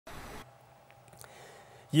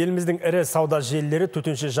Еліміздің ірі сауда желілері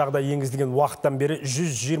төтенше жағдай енгізілген уақыттан бері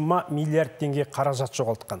 120 миллиард теңге қаражат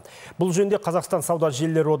жоғалтқан. Бұл жөнінде Қазақстан сауда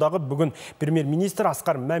желілері одағы бүгін Премьер-министр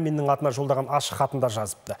Асқар Мәминнің атына жолдаған ашық хатында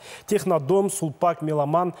жазыпты. Технодом, Сулпак,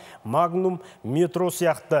 Меломан, Магнум, Метро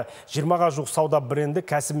сияқты 20-ға жуық сауда бренді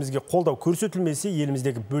кәсібімізге қолдау көрсетілмесе,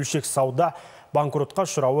 еліміздегі бөлшек сауда банкротқа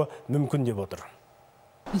ұшырауы мүмкін деп отыр.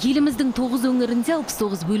 Еліміздің 9 өңірінде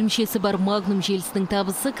 69 бөлімшесі бар Магнум желісінің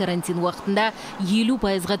табысы карантин уақытында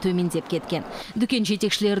 50%-ға төмендеп кеткен. Дүкен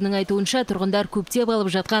жетекшілерінің айтуынша, тұрғындар көптеп алып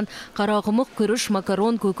жатқан қарақұмық, күріш,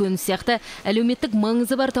 макарон, көкөніс сияқты әлеуметтік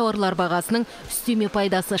маңызы бар тауарлар бағасының үстеме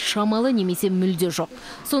пайдасы шамалы немесе мүлде жоқ.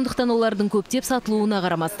 Сондықтан олардың көптеп сатылуына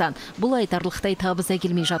қарамастан, бұл айтарлықтай табыс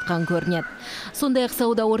әкелмей жатқан көрінеді. Сондай-ақ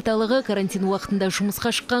сауда орталығы карантин уақытында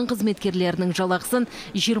жұмысқа шыққан қызметкерлерінің жалақысын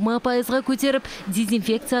 20%-ға көтеріп,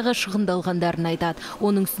 дезинфекцияға шығындалғандарын айтады.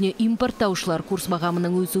 Оның үстіне импорттаушылар курс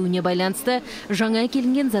бағамының өсуіне байланысты жаңа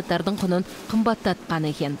келінген заттардың құнын қымбаттатқан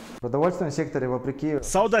екен.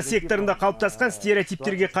 Сауда секторында қалыптасқан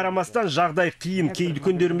стереотиптерге қарамастан жағдай қиын. Кей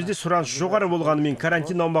дүкендерімізде сұраныс жоғары болғанымен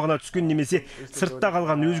карантин аумағына түскен немесе сыртта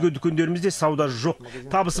қалған өзге дүкендерімізде сауда жоқ.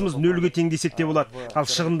 Табысымыз нөлге тең десек те болады. Ал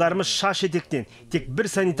шығындарымыз шаш етектен. Тек бір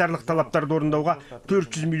санитарлық талаптарды орындауға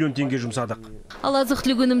 400 миллион теңге жұмсадық. Ал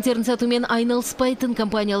азық-түлік өнімдерін сатумен айналыспайтын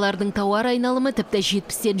компаниялардың тауар айналымы тіпті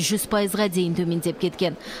 70-тен 100%-ға дейін төмендеп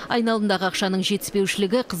кеткен. Айналымдағы ақшаның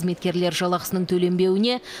жетіспеушілігі қызметкерлер жалақысының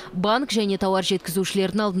төленбеуіне, банк және тауар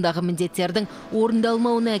жеткізушілердің алдындағы міндеттердің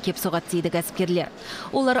орындалмауына әкеп соғады дейді кәсіпкерлер.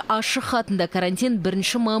 Олар ашық хатында карантин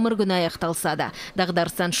 1 мамыр күні аяқталса да,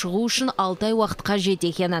 дағдарыстан шығу үшін 6 ай уақытқа қажет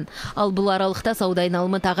екенін. Ал бұл аралықта сауда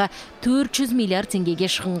айналымы тағы 400 миллиард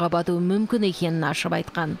теңгеге шығынға батуы мүмкін екенін ашып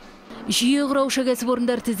айтқан. Жүйе құраушы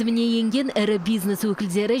кәсіпорындар тізіміне енген ірі бизнес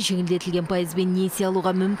өкілдері жеңілдетілген пайызбен несие алуға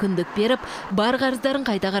мүмкіндік беріп, бар қарыздарын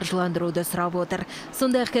қайта қаржыландыруды сұрап отыр.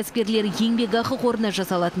 Сондай-ақ кәсіпкерлер еңбекақы қорына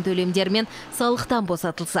жасалатын төлемдермен салықтан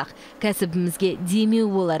босатылсақ, кәсібімізге демеу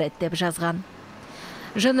болар еді деп жазған.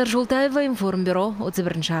 Жанар Жолтаева, Информбюро,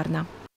 31 арна.